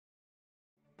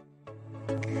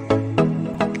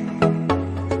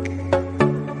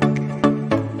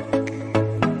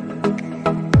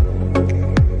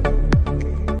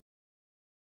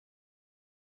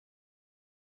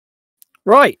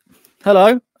Right,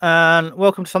 hello, and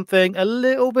welcome to something a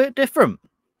little bit different.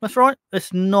 That's right,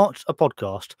 it's not a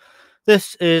podcast.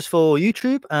 This is for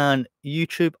YouTube and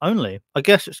YouTube only. I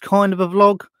guess it's kind of a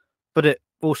vlog, but it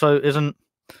also isn't.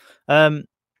 Um,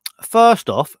 First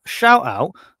off, shout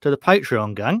out to the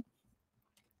Patreon gang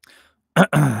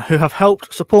who have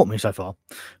helped support me so far.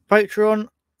 Patreon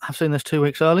have seen this 2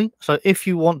 weeks early, so if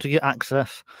you want to get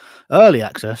early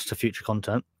access to future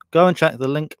content, go and check the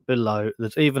link below.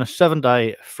 There's even a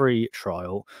 7-day free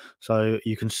trial, so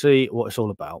you can see what it's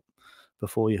all about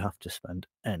before you have to spend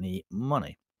any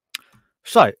money.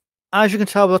 So, as you can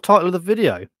tell by the title of the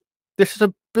video, this is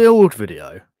a build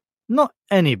video. Not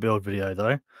any build video,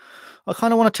 though. I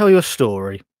kind of want to tell you a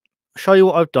story, show you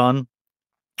what I've done,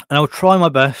 and I'll try my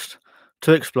best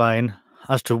to explain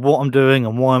as to what I'm doing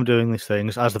and why I'm doing these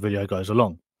things as the video goes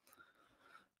along.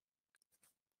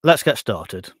 Let's get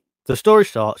started. The story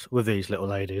starts with these little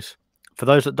ladies. For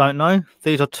those that don't know,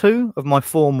 these are 2 of my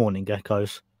 4 morning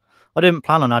geckos. I didn't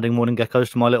plan on adding morning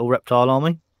geckos to my little reptile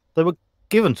army. They were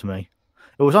given to me.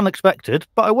 It was unexpected,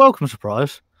 but a welcome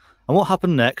surprise. And what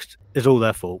happened next is all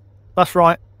their fault. That's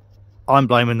right, I'm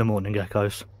blaming the morning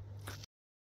geckos.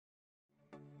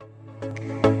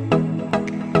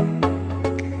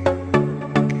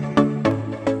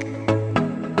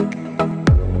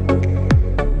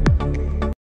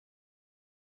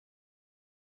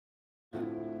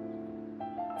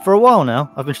 For a while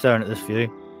now, I've been staring at this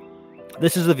view.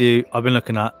 This is the view I've been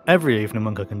looking at every evening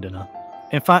when cooking dinner.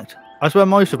 In fact, I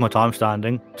spend most of my time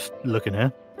standing, just looking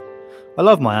here. I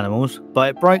love my animals, but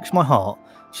it breaks my heart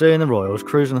seeing the royals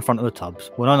cruising in front of the tubs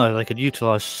when I know they could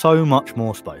utilise so much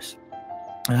more space.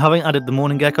 And having added the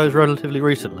morning geckos relatively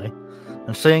recently,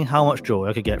 and seeing how much joy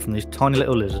I could get from these tiny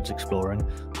little lizards exploring,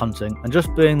 hunting, and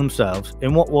just being themselves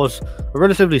in what was a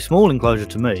relatively small enclosure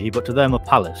to me, but to them a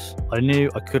palace, I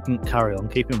knew I couldn't carry on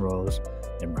keeping royals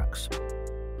in racks.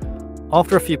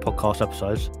 After a few podcast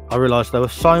episodes, I realised there were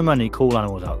so many cool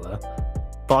animals out there,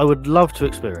 but I would love to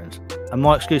experience, and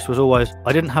my excuse was always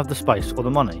I didn't have the space or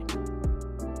the money.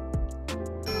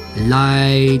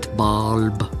 Light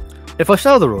bulb. If I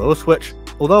sell the royals, which,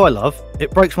 although I love, it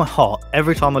breaks my heart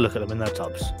every time I look at them in their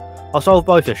tubs. I'll solve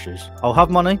both issues. I'll have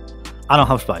money and I'll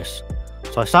have space.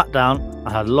 So I sat down and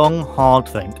had a long, hard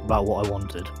think about what I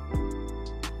wanted.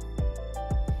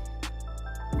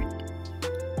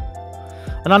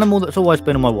 An animal that's always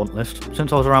been on my want list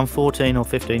since I was around 14 or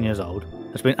 15 years old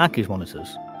has been Accie's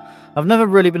monitors. I've never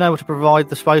really been able to provide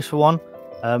the space for one,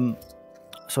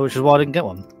 so which is why I didn't get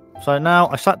one. So now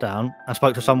I sat down and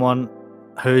spoke to someone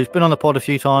who's been on the pod a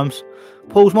few times,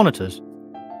 Paul's Monitors.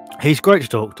 He's great to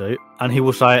talk to, and he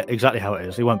will say it exactly how it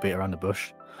is. He won't beat around the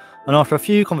bush. And after a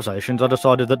few conversations, I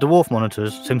decided that Dwarf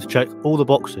monitors seemed to check all the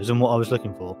boxes and what I was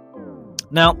looking for.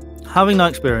 Now, having no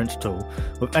experience at all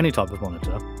with any type of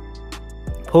monitor,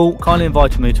 Paul kindly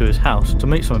invited me to his house to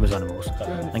meet some of his animals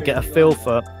and get a feel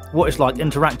for what it's like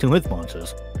interacting with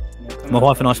monitors. My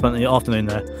wife and I spent the afternoon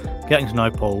there getting to know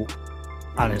Paul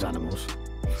and his animals.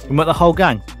 We met the whole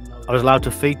gang. I was allowed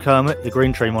to feed Kermit, the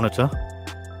green tree monitor.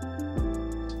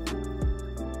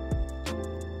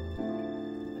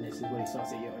 And this is when he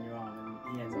starts to get on your arm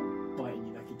and he ends up biting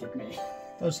you like he did me.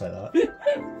 Don't say that.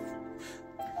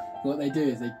 What they do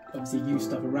is they obviously use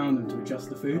stuff around them to adjust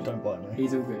the food. Don't bite me.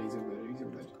 He's all good, he's all good, he's all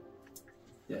good.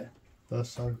 Yeah. That's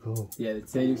so cool. Yeah,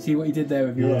 see what he did there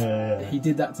with your arm? Yeah. He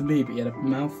did that to me, but he had a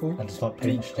mouthful. And just like and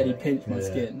pinched he it. pinched my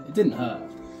skin. It didn't hurt.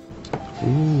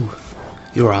 Ooh,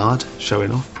 you're hard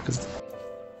showing off.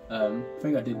 I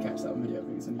think I did catch that on video. I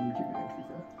think it's on the YouTube video, to be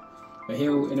fair. But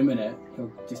he'll, in a minute,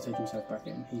 he'll just take himself back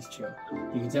in. He's chill.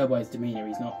 You can tell by his demeanour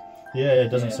he's not. Yeah, it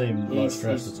doesn't seem like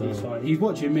stressed at all. He's fine. He's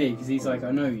watching me because he's like,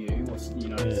 I know you.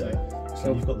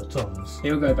 So you've got the tongs.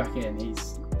 He'll go back in.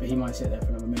 But he might sit there for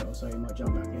another minute or so. He might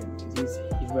jump back in because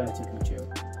he's relatively chill.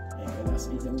 Yeah,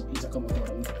 he's like, oh my god,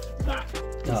 and that.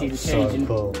 You see the change in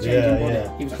body.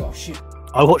 He was like, oh shit.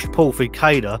 I watched Paul feed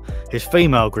Kada, his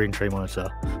female green tree monitor.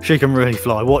 She can really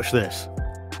fly. Watch this.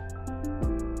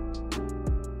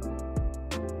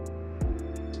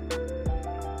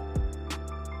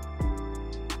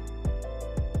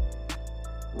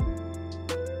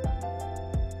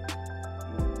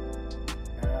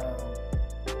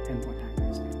 Pinpoint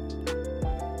accuracy.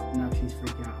 Now she's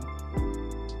freaking out.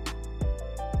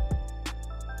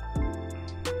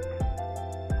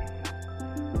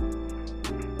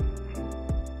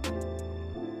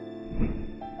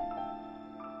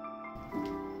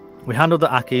 We handled the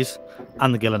Ackies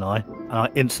and the Gilleni, and I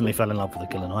instantly fell in love with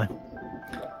the Gilleni.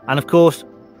 And of course,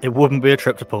 it wouldn't be a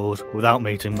trip to Paul's without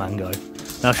meeting Mango.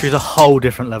 Now, she's a whole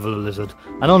different level of lizard,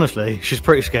 and honestly, she's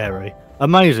pretty scary.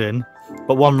 Amazing,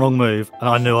 but one wrong move and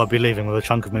I knew I'd be leaving with a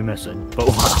chunk of me missing. But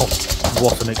wow,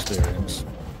 what an experience.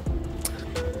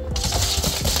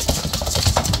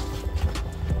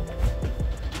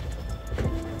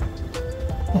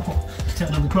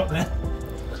 Turn on the crop there.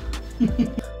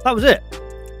 That was it.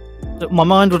 My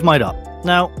mind was made up.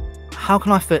 Now, how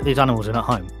can I fit these animals in at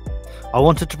home? I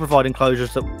wanted to provide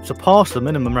enclosures that surpass the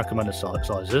minimum recommended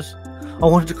sizes. I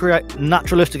wanted to create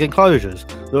naturalistic enclosures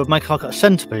that would make like a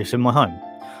centrepiece in my home.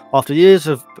 After years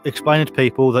of explaining to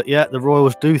people that, yeah, the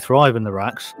royals do thrive in the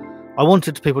racks, I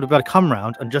wanted people to be able to come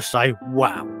round and just say,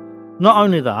 wow. Not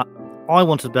only that, I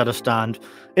wanted to be able to stand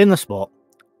in the spot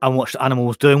and watch the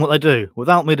animals doing what they do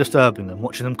without me disturbing them,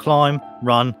 watching them climb,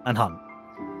 run and hunt.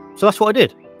 So that's what I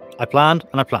did. I planned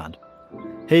and I planned.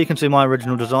 Here you can see my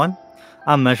original design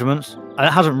and measurements, and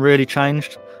it hasn't really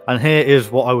changed, and here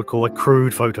is what I would call a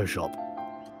crude Photoshop.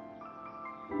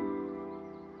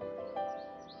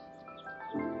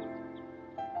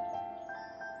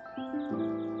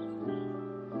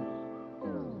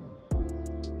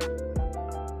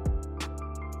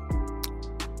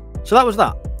 So that was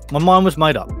that. My mind was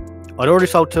made up. I'd already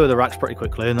sold 2 of the racks pretty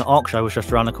quickly, and the ARC show was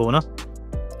just around the corner.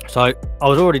 So I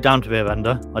was already down to be a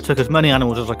vendor. I took as many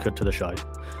animals as I could to the show.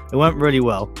 It went really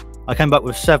well. I came back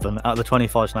with 7 out of the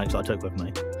 25 snakes that I took with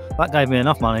me. That gave me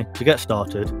enough money to get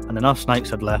started, and enough snakes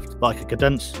had left that I could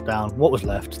condense down what was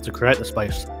left to create the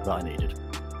space that I needed.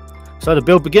 So the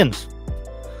build begins.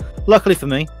 Luckily for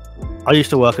me, I used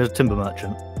to work as a timber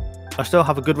merchant. I still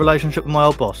have a good relationship with my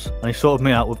old boss, and he sorted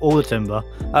me out with all the timber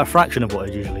at a fraction of what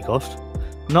it usually cost.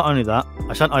 Not only that,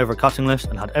 I sent over a cutting list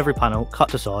and had every panel cut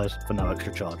to size for no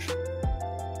extra charge.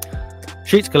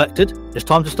 Sheets collected, it's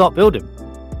time to start building.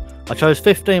 I chose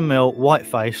 15mm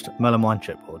white-faced melamine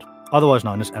chipboard, otherwise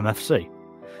known as MFC.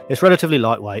 It's relatively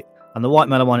lightweight, and the white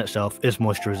melamine itself is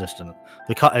moisture resistant.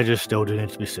 The cut edges still do need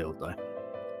to be sealed though.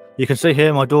 You can see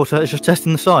here my daughter is just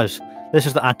testing the size. This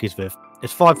is the Akkie's Viv.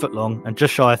 It's 5 foot long and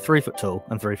just shy of 3 foot tall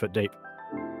and 3 foot deep.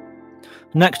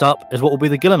 Next up is what will be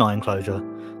the Gilleni enclosure.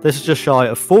 This is just shy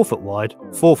of 4 foot wide,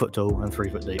 4 foot tall and 3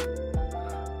 foot deep.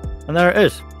 And there it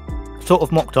is, sort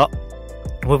of mocked up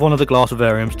with one of the glass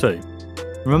vivariums too.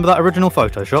 Remember that original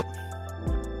Photoshop?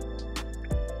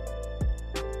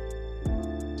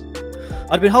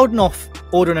 I'd been holding off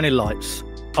ordering any lights.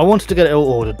 I wanted to get it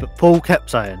all ordered, but Paul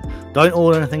kept saying, don't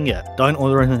order anything yet, don't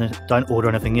order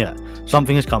anything yet.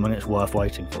 Something is coming, it's worth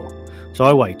waiting for. So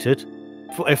I waited.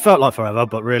 It felt like forever,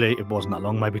 but really it wasn't that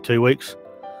long, maybe 2 weeks.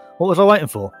 What was I waiting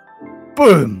for?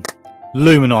 Boom!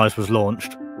 Luminize was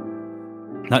launched.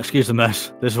 Now excuse the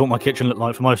mess, this is what my kitchen looked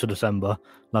like for most of December.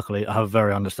 Luckily, I have a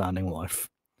very understanding wife.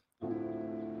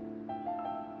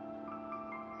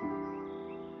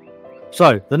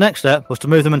 So, the next step was to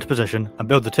move them into position and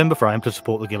build the timber frame to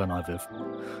support the Gilleni Viv.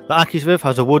 The Akkie's Viv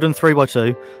has a wooden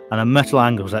 3x2 and a metal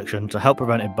angle section to help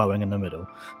prevent it bowing in the middle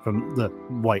from the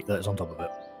weight that is on top of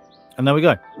it. And there we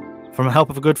go. From the help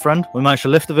of a good friend, we managed to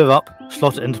lift the Viv up,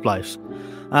 slot it into place.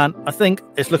 And I think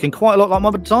it's looking quite a lot like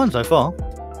my design so far.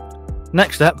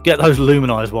 Next step, get those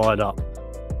luminizers wired up.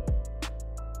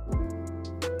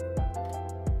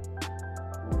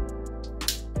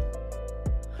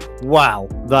 Wow,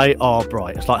 they are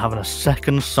bright. It's like having a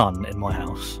second sun in my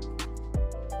house.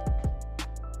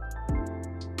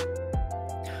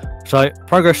 So,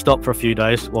 progress stopped for a few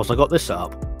days whilst I got this set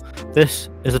up. This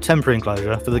is a temporary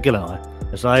enclosure for the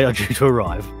Gilleni, as they are due to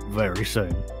arrive very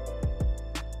soon.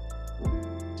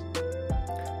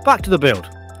 Back to the build.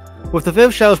 With the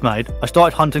Viv shells made, I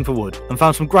started hunting for wood and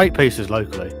found some great pieces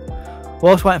locally.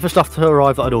 Whilst waiting for stuff to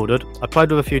arrive that I'd ordered, I played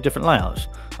with a few different layouts.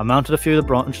 I mounted a few of the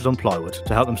branches on plywood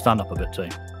to help them stand up a bit too.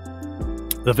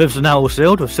 The Vivs are now all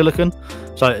sealed with silicone,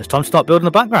 so it's time to start building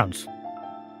the backgrounds.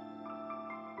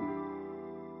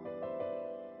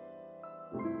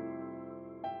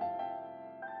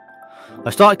 I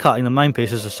started cutting the main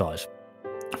pieces of size,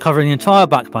 covering the entire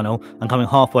back panel and coming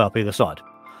halfway up either side.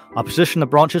 I positioned the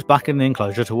branches back in the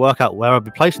enclosure to work out where I'd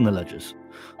be placing the ledges.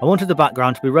 I wanted the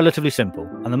background to be relatively simple,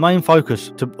 and the main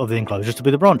focus of the enclosure to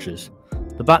be the branches.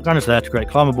 The background is there to create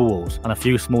climbable walls and a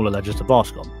few smaller ledges to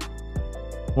bask on.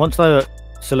 Once they were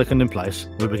siliconed in place,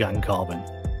 we began carving.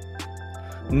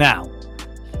 Now,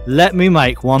 let me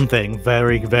make one thing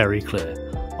very, very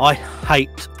clear. I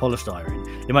hate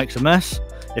polystyrene. It makes a mess,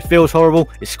 it feels horrible,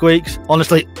 it squeaks,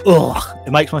 honestly, ugh,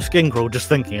 it makes my skin crawl just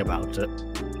thinking about it.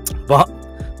 But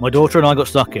my daughter and I got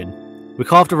stuck in. We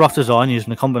carved a rough design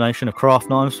using a combination of craft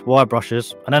knives, wire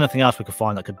brushes, and anything else we could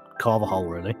find that could carve a hole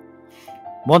really.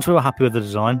 Once we were happy with the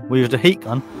design, we used a heat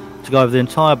gun to go over the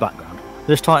entire background.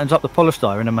 This tightens up the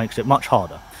polystyrene and makes it much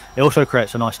harder. It also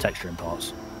creates a nice texture in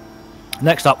parts.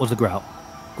 Next up was the grout.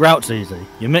 Grout's easy.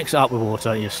 You mix it up with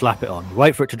water, you slap it on, you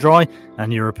wait for it to dry,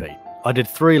 and you repeat. I did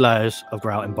 3 layers of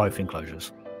grout in both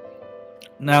enclosures.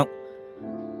 Now,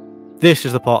 this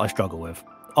is the part I struggle with.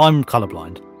 I'm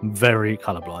colourblind, very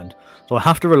colourblind, so I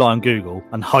have to rely on Google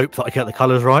and hope that I get the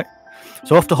colours right.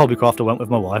 So off to Hobbycraft I went with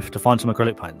my wife to find some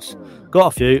acrylic paints. Got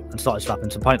a few and started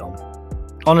slapping some paint on.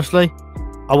 Honestly,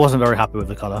 I wasn't very happy with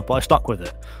the colour, but I stuck with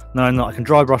it, knowing that I can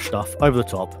dry brush stuff over the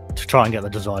top to try and get the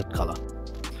desired colour.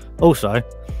 Also,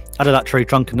 added that tree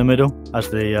trunk in the middle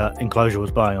as the enclosure was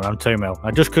buying around 2mm.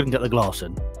 I just couldn't get the glass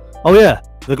in. Oh yeah,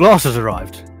 the glass has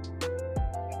arrived.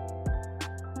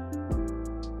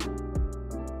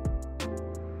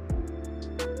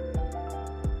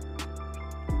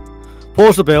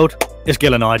 Pause the build, it's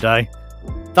Gilleni Day.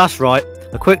 That's right,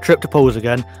 a quick trip to Paul's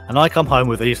again, and I come home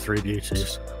with these 3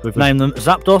 beauties. We've named them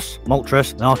Zapdos,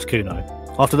 Moltres and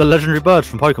Articuno, after the legendary birds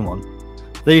from Pokemon.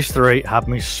 These 3 had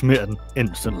me smitten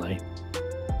instantly.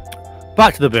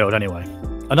 Back to the build anyway.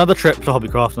 Another trip to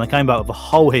Hobbycraft and I came back with a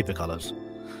whole heap of colours.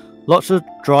 Lots of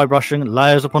dry brushing,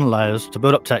 layers upon layers to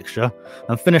build up texture,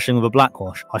 and finishing with a black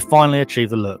wash, I finally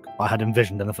achieved the look I had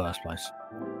envisioned in the first place.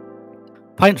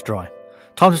 Paint's dry.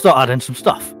 Time to start adding some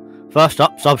stuff. First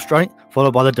up, substrate,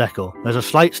 followed by the decor. There's a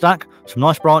slate stack, some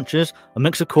nice branches, a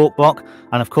mix of cork bark,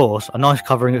 and of course, a nice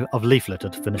covering of leaf litter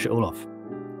to finish it all off.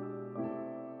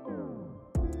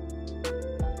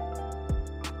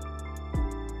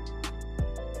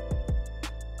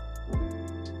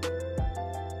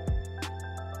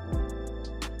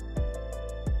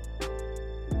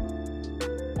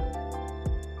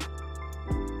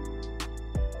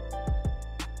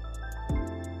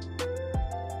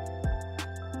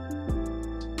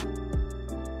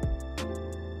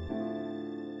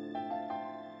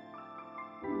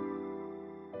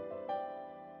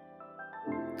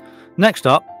 Next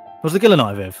up was the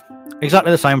Gilleni Viv.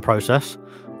 Exactly the same process.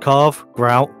 Carve,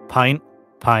 grout, paint,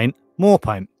 paint, more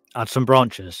paint, add some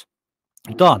branches.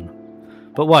 Done.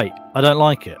 But wait, I don't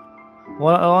like it.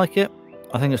 Why don't I like it?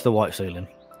 I think it's the white ceiling.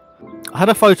 I had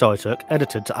a photo I took,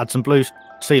 edited to add some blue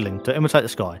ceiling to imitate the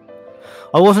sky.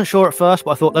 I wasn't sure at first,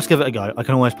 but I thought let's give it a go, I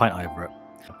can always paint over it.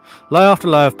 Layer after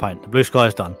layer of paint, the blue sky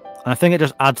is done, and I think it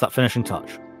just adds that finishing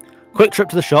touch. Quick trip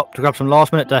to the shop to grab some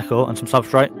last minute decor and some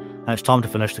substrate, and it's time to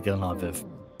finish the Gilleni Viv.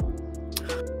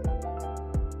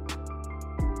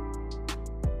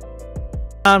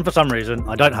 And for some reason,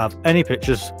 I don't have any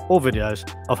pictures or videos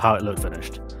of how it looked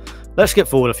finished. Let's skip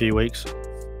forward a few weeks.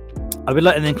 I've been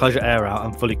letting the enclosure air out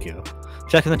and fully cure,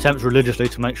 checking the temps religiously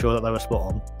to make sure that they were spot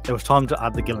on. It was time to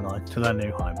add the Gilleni to their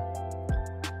new home.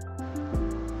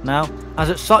 Now, as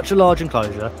it's such a large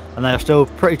enclosure and they are still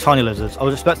pretty tiny lizards, I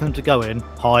was expecting them to go in,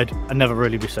 hide and never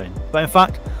really be seen. But in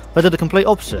fact, they did the complete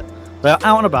opposite. They are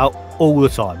out and about all the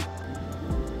time.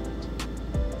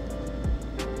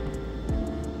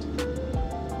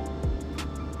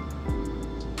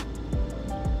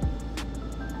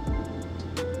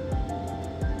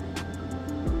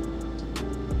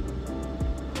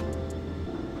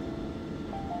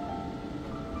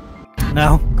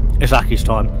 Now, it's Akkie's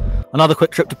time. Another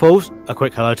quick trip to Paul's, a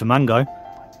quick hello to Mango,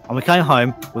 and we came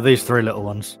home with these 3 little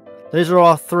ones. These are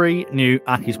our 3 new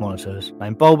Akkie's monitors,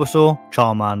 named Bulbasaur,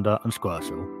 Charmander and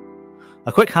Squirtle.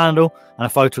 A quick handle and a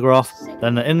photograph,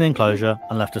 then they're in the enclosure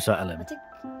and left to settle in.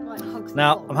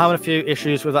 Now, I'm having a few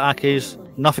issues with the Akkie's.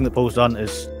 Nothing that Paul's done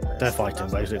is they're fighting,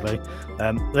 basically.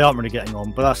 They aren't really getting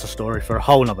on, but that's a story for a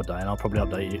whole nother day, and I'll probably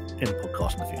update you in the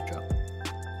podcast in the future.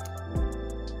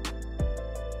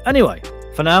 Anyway,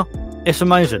 for now, it's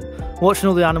amazing. Watching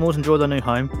all the animals enjoy their new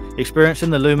home,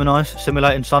 experiencing the Luminice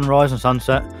simulating sunrise and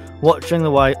sunset, watching the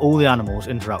way all the animals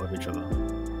interact with each other.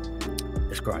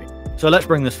 It's great. So let's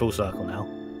bring this full circle now.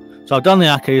 So I've done the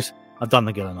Ackies, I've done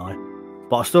the Gilleni,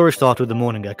 but our story started with the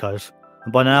morning geckos,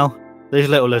 and by now, these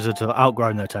little lizards have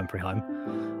outgrown their temporary home,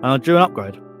 and are due an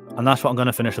upgrade, and that's what I'm going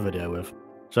to finish the video with.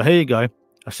 So here you go,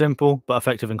 a simple but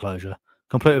effective enclosure,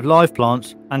 complete with live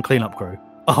plants and clean-up crew.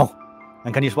 Oh,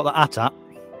 and can you spot the AT-AT?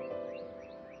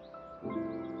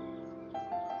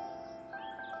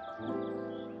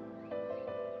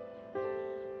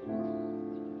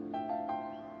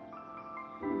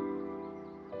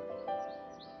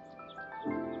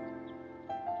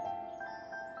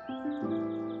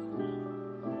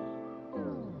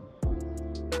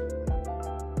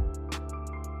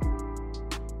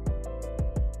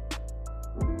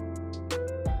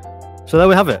 So there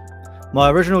we have it, my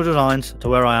original designs to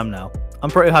where I am now. I'm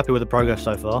pretty happy with the progress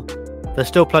so far. There's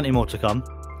still plenty more to come.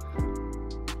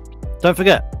 Don't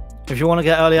forget, if you want to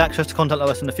get early access to content like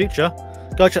this in the future,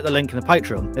 go check the link in the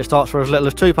Patreon. It starts for as little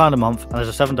as £2 a month and there's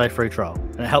a 7-day free trial,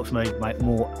 and it helps me make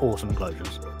more awesome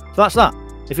enclosures. So that's that.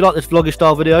 If you like this vloggy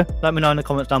style video, let me know in the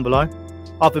comments down below.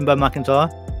 I've been Ben McIntyre,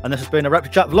 and this has been a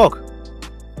Repti Chat vlog.